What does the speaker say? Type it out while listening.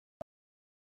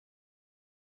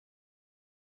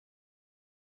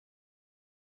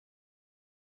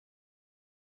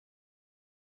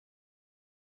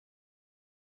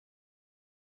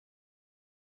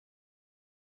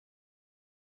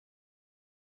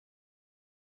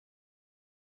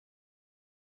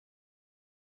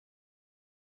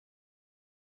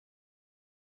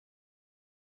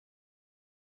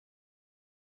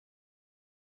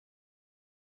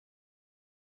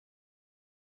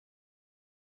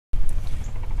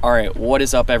All right, what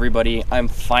is up, everybody? I'm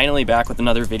finally back with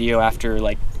another video after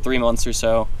like 3 months or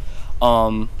so.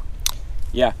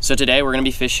 Yeah, so today we're gonna be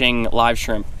fishing live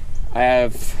shrimp. I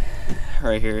have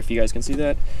right here, if you guys can see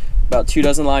that, about 2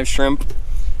 dozen live shrimp.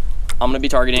 I'm gonna be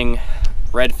targeting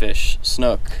redfish,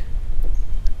 snook,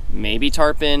 maybe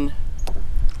tarpon,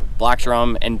 black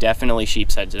drum, and definitely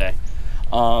sheep's head today.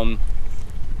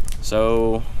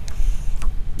 So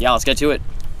yeah, let's get to it.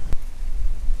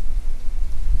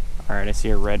 All right, I see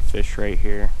a redfish right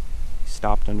here. He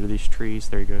stopped under these trees.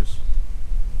 There he goes.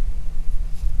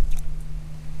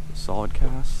 Solid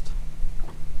cast.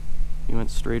 He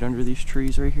went straight under these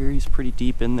trees right here. He's pretty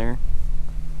deep in there.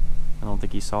 I don't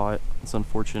think he saw it. It's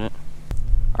unfortunate.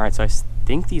 All right, so I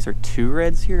think these are 2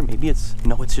 reds here. Maybe it's,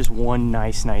 no, it's just one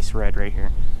nice red right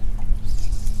here.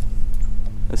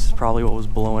 This is probably what was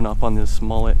blowing up on this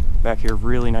mullet back here.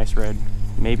 Really nice red.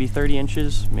 Maybe 30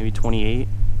 inches, maybe 28.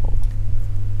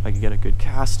 If I could get a good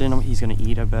cast in him, he's gonna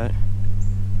eat, I bet.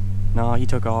 No, he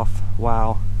took off.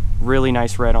 Wow. Really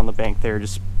nice red on the bank there.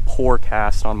 Just poor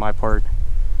cast on my part.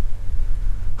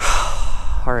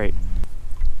 All right.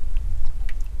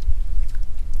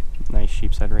 Nice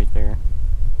sheep's head right there.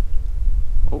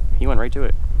 Oh, he went right to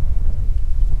it.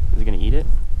 Is he gonna eat it?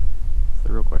 That's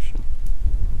the real question.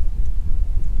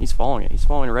 He's following it. He's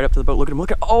following it right up to the boat. Look at him.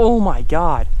 Look at, oh my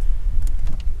God.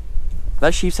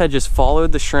 That sheep's head just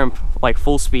followed the shrimp like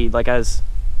full speed, like as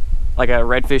like a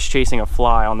redfish chasing a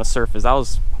fly on the surface. That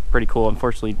was pretty cool.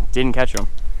 Unfortunately, didn't catch him.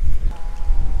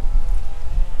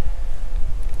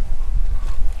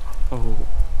 Oh,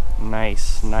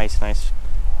 nice.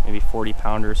 Maybe 40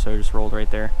 pounder or so just rolled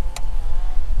right there.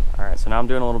 All right, so now I'm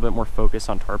doing a little bit more focus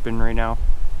on tarpon right now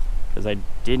because I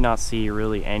did not see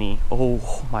really any.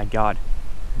 Oh my God,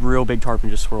 real big tarpon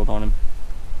just swirled on him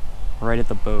right at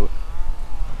the boat.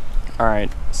 All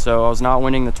right, so I was not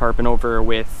winning the tarpon over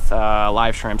with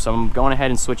live shrimp, so I'm going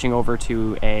ahead and switching over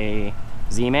to a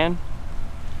Z-Man.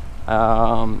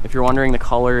 If you're wondering, the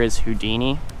color is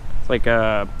Houdini. It's like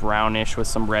a brownish with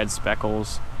some red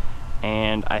speckles,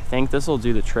 and I think this will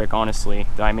do the trick, honestly.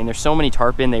 I mean, there's so many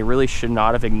tarpon, they really should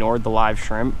not have ignored the live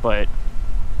shrimp, but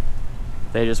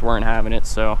they just weren't having it,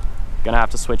 so gonna have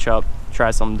to switch up,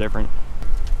 try something different.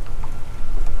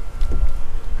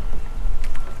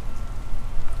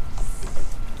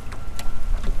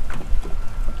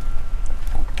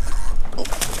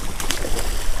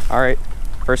 All right,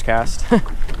 first cast.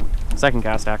 Second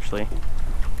cast, actually.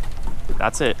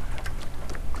 That's it.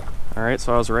 All right,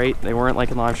 so I was right. They weren't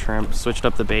liking live shrimp. Switched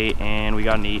up the bait, and we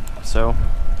got an eat. So,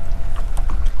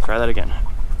 try that again.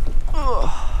 Ugh.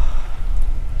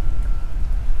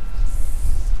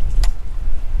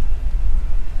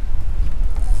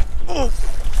 Oh.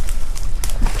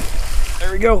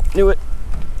 There we go. Knew it.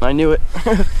 I knew it.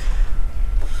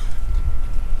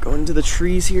 Going into the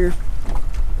trees here.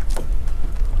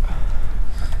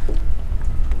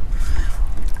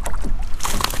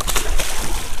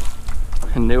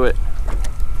 I knew it.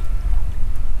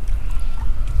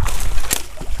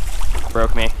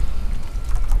 Broke me.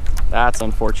 That's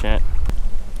unfortunate.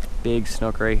 Big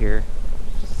snook right here.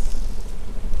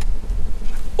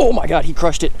 Oh my God, he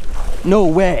crushed it. No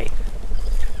way.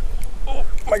 Oh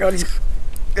my God, he's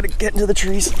gonna get into the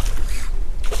trees.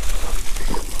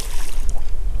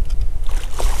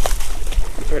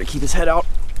 Try to keep his head out.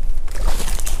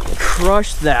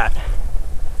 Crushed that.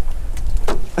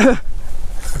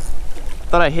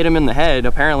 Thought I hit him in the head.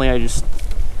 Apparently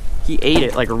he ate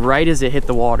it like right as it hit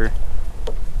the water.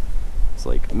 It's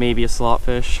like maybe a slot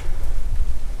fish.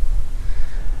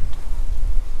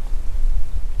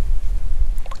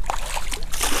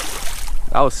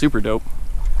 That was super dope.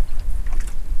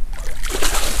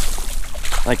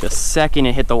 Like the second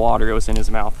it hit the water, it was in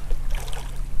his mouth.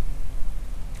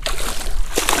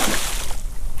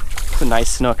 It's a nice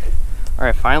snook. All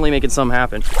right, finally making something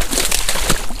happen.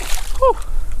 Whew.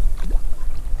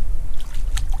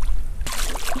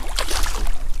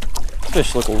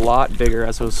 Fish look a lot bigger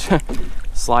as I was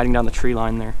sliding down the tree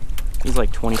line there. He's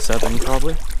like 27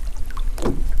 probably.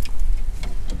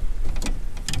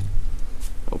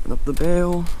 Open up the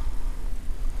bail.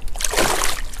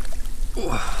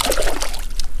 Ooh.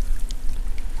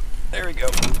 There we go.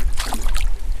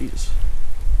 Jesus.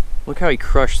 Look how he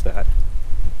crushed that.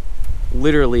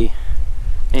 Literally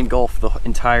engulfed the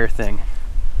entire thing.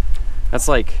 That's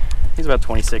like, he's about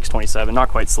 26, 27, not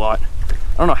quite slot.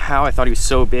 I don't know how I thought he was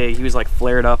so big. He was like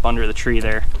flared up under the tree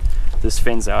there. This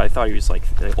fins out. I thought he was like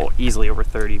easily over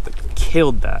 30, but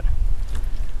killed that.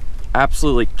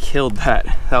 Absolutely killed that.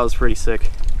 That was pretty sick.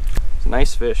 It's a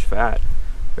nice fish, fat.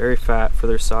 Very fat for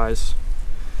their size.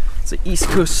 It's an East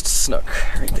Coast snook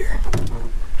right there.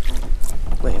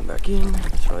 laying back in.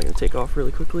 It's probably gonna take off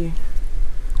really quickly.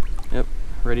 Yep,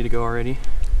 ready to go already.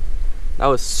 That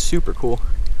was super cool.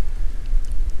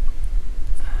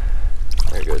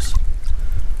 There it goes.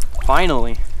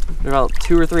 Finally, after about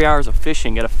 2 or 3 hours of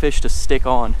fishing, get a fish to stick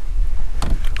on.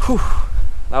 Whew,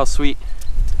 that was sweet.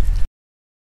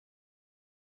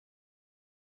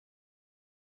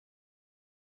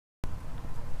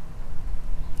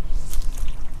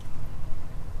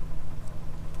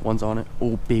 One's on it.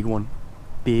 Oh, big one.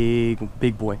 Big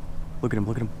boy. Look at him,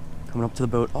 look at him. Coming up to the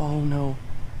boat. Oh no.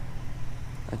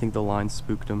 I think the line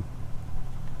spooked him.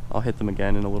 I'll hit them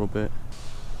again in a little bit.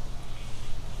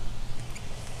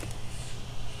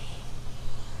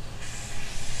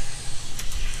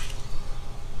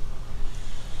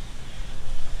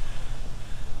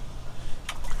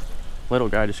 Little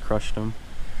guy just crushed him.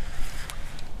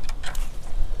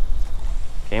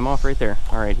 Came off right there.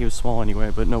 All right, he was small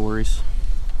anyway, but no worries.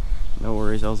 No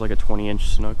worries, that was like a 20-inch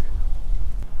snook.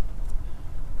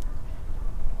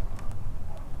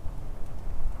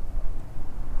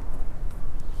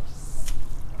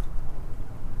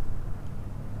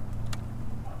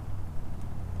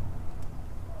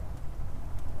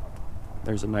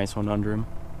 There's a nice one under him.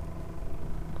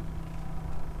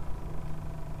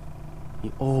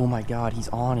 Oh my God, he's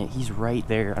on it. He's right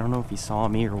there. I don't know if he saw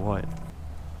me or what.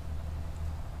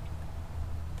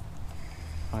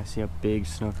 I see a big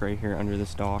snook right here under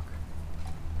this dock.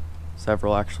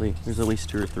 Several actually. There's at least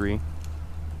 2 or 3.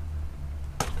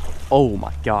 Oh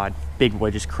my God, big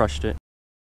boy just crushed it.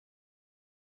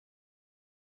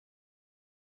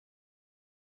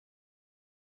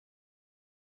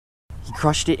 He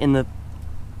crushed it in the...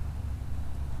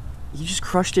 He just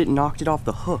crushed it and knocked it off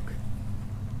the hook.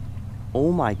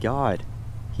 Oh my God.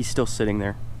 He's still sitting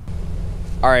there.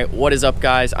 All right, what is up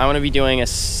guys? I'm gonna be doing a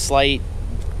slight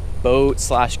boat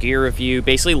 / gear review,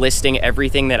 basically listing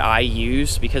everything that I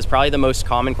use, because probably the most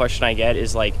common question I get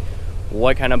is like,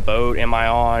 what kind of boat am I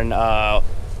on?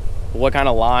 What kind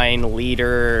of line,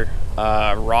 leader,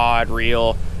 rod,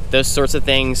 reel, those sorts of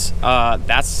things. I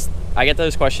get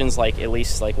those questions like at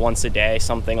least like once a day,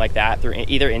 something like that, through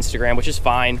either Instagram, which is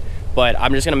fine, but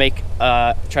I'm just gonna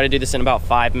try to do this in about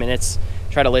 5 minutes,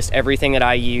 try to list everything that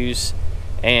I use,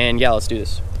 and yeah, let's do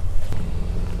this.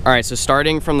 All right, so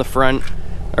starting from the front,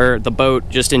 or the boat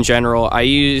just in general, I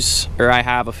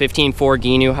have a 15.4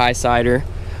 GHEENOE HIGHSIDER.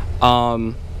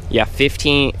 Yeah,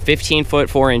 15 foot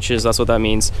 4 inches, that's what that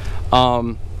means.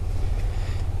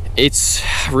 It's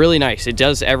really nice. It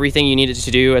does everything you need it to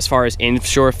do as far as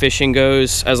inshore fishing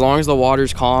goes. As long as the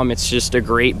water's calm, it's just a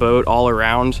great boat all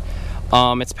around.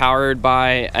 It's powered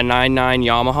by a 9.9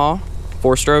 Yamaha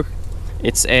 4-stroke.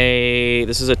 This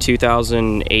is a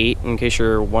 2008, in case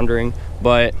you're wondering,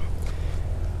 but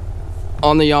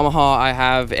on the Yamaha, I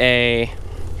have a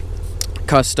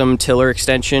custom tiller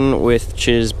extension, which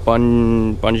is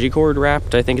bungee cord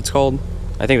wrapped, I think it's called.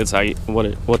 I think that's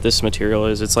what this material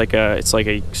is. It's like a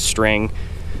string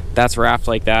that's wrapped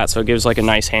like that, so it gives like a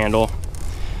nice handle.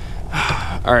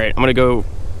 All right, I'm gonna go.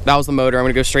 That was the motor. I'm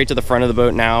gonna go straight to the front of the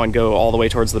boat now and go all the way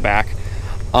towards the back.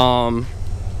 I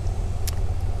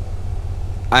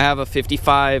have a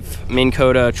 55 Minn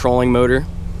Kota trolling motor.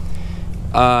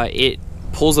 It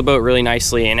pulls the boat really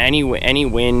nicely, and any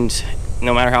wind,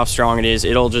 no matter how strong it is,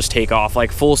 it'll just take off.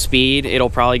 Like full speed, it'll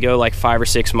probably go like 5 or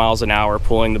 6 miles an hour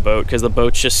pulling the boat, because the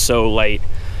boat's just so light.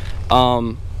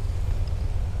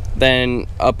 Then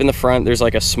up in the front, there's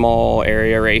like a small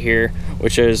area right here,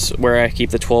 which is where I keep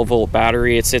the 12-volt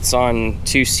battery. It sits on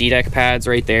 2 C-deck pads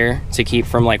right there to keep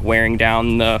from like wearing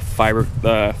down the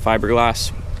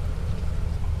fiberglass,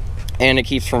 and it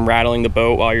keeps from rattling the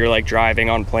boat while you're like driving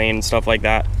on plane and stuff like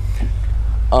that.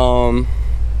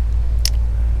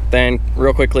 Then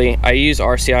real quickly, I use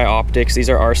RCI optics. These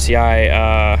are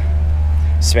RCI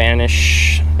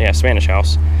Spanish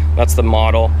house. That's the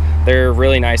model. They're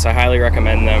really nice. I highly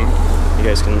recommend them. You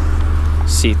guys can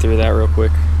see through that real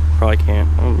quick. Probably can't.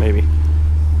 Oh, maybe.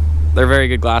 They're very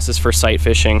good glasses for sight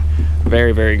fishing.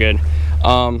 Very, very good.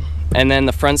 And then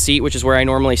the front seat, which is where I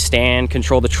normally stand,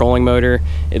 control the trolling motor.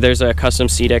 There's a custom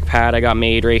C-deck pad I got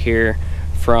made right here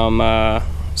from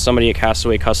somebody at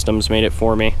Castaway Customs made it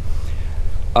for me.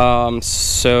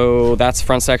 So that's the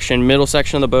front section. Middle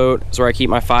section of the boat is where I keep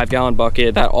my 5-gallon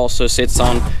bucket. That also sits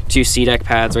on 2 C-deck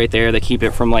pads right there that keep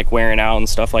it from like wearing out and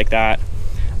stuff like that.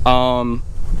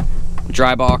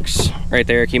 Dry box right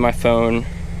there, keep my phone,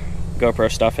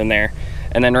 GoPro stuff in there.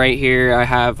 And then right here I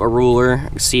have a ruler,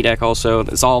 C-deck also.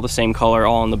 It's all the same color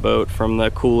all on the boat, from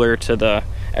the cooler to the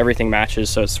everything matches,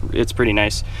 so it's pretty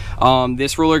nice.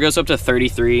 This ruler goes up to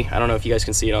 33. I don't know if you guys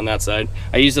can see it on that side.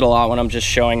 I use it a lot when I'm just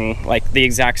showing like the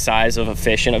exact size of a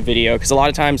fish in a video, because a lot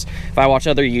of times if I watch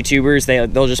other YouTubers,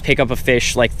 they'll just pick up a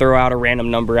fish, like throw out a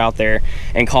random number out there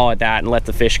and call it that and let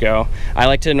the fish go. I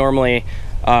like to normally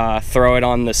throw it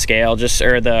on the scale,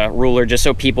 or the ruler, just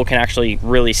so people can actually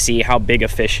really see how big a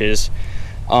fish is.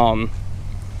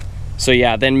 So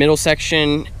yeah, then middle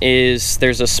section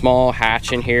there's a small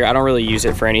hatch in here. I don't really use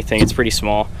it for anything, it's pretty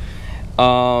small.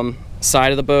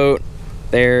 Side of the boat,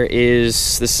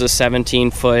 this is a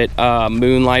 17-foot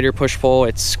moonlighter push pole.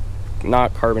 It's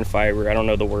not carbon fiber, I don't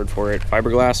know the word for it.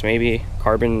 Fiberglass, maybe?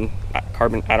 Carbon,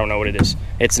 I don't know what it is.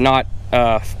 It's not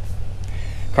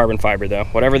carbon fiber though.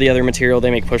 Whatever the other material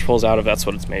they make push poles out of, that's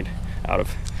what it's made out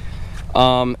of.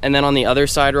 And then on the other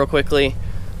side, real quickly,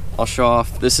 I'll show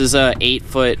off. This is a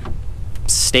 8-foot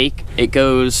stake. It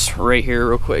goes right here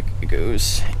real quick. It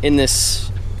goes in this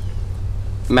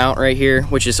mount right here,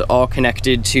 which is all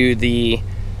connected to the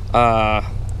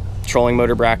trolling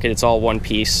motor bracket. It's all one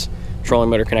piece. Trolling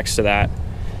motor connects to that.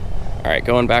 All right,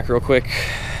 going back real quick.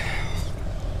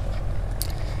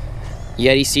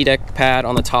 Yeti C-deck pad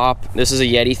on the top. This is a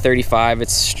Yeti 35.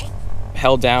 It's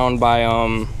held down by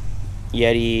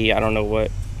Yeti, I don't know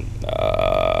what,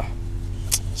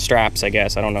 straps, I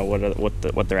guess. I don't know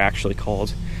what they're actually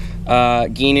called.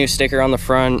 GHEENOE sticker on the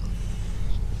front.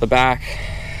 The back,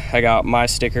 I got my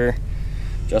sticker,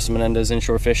 Justin Menendez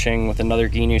Inshore Fishing, with another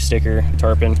GHEENOE sticker,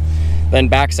 tarpon. Then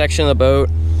back section of the boat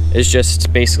is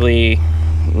just basically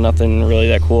nothing really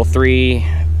that cool.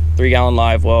 3-gallon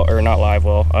live well, or not live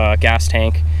well, gas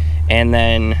tank, and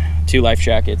then 2 life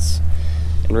jackets.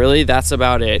 And really that's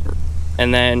about it.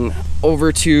 And then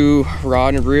over to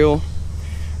rod and reel.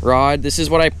 Rod, this is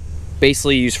what I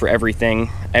basically use for everything.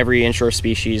 Every inshore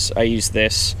species, I use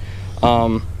this.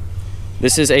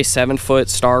 This is a 7-foot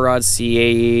Star Rod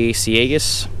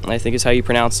Ciegas, I think is how you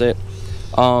pronounce it.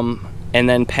 And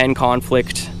then Penn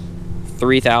Conflict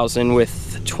 3000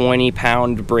 with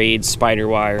 20-pound braid spider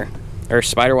wire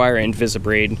and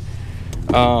Invisibraid.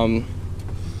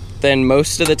 Then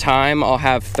most of the time I'll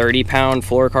have 30-pound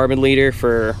fluorocarbon leader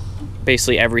for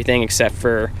basically everything, except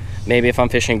for maybe if I'm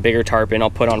fishing bigger tarpon,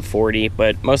 I'll put on 40,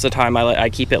 but most of the time I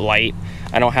keep it light.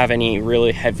 I don't have any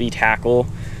really heavy tackle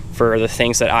for the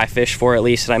things that I fish for, at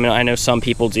least. I mean, I know some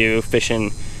people do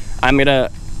fishing. I'm gonna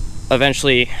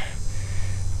eventually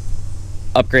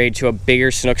upgrade to a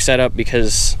bigger snook setup,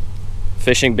 because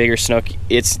fishing bigger snook,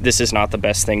 this is not the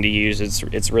best thing to use.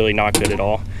 It's really not good at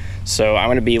all. So I'm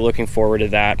gonna be looking forward to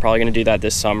that. Probably gonna do that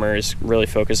this summer, is really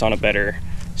focus on a better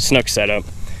snook setup.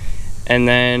 And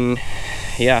then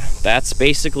yeah, that's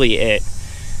basically it.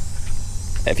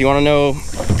 If you want to know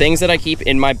things that I keep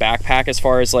in my backpack as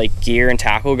far as like gear and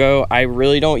tackle go, I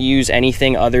really don't use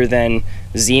anything other than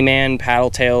Z-Man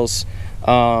paddle tails.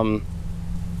 I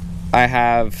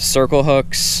have circle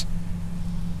hooks,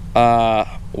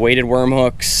 weighted worm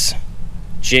hooks,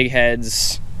 jig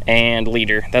heads, and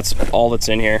leader. That's all that's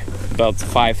in here, about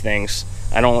 5 things.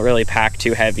 I don't really pack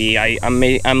too heavy. I'm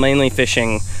mainly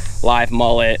fishing live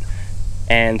mullet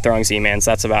and throwing Z-Mans.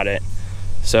 That's about it.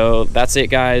 So that's it,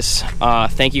 guys.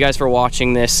 Thank you guys for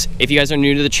watching this. If you guys are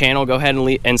new to the channel, go ahead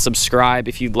and subscribe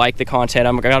if you like the content.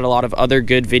 I've got a lot of other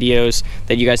good videos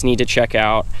that you guys need to check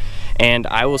out, and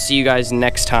I will see you guys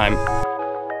next time.